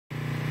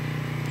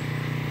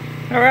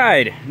All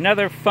right,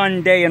 another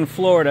fun day in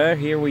Florida.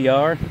 Here we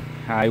are.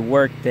 I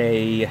worked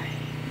a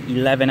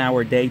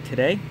 11-hour day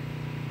today.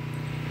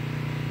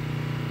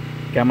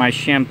 Got my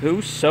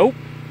shampoo, soap,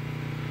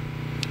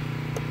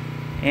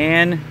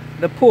 and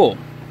the pool.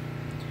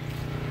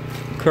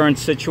 Current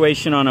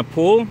situation on a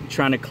pool,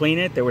 trying to clean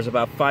it. There was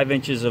about 5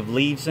 inches of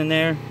leaves in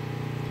there.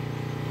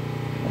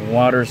 The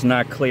water's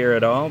not clear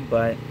at all,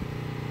 but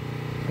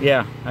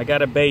yeah, I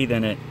gotta bathe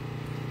in it.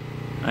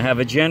 I have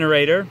a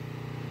generator,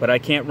 but I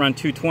can't run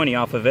 220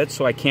 off of it,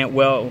 so I can't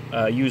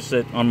use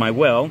it on my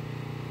well.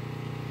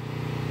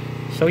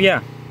 So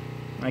yeah,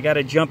 I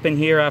gotta jump in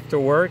here after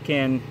work,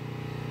 and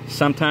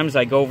sometimes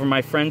I go over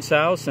my friend's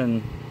house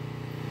and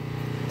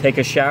take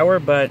a shower,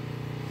 but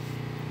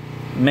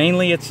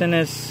mainly it's in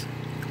this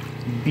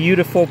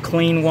beautiful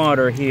clean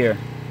water here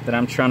that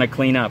I'm trying to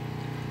clean up.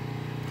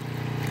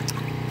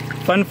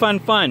 Fun, fun,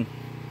 fun.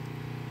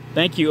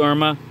 Thank you,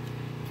 Irma.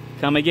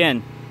 Come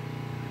again.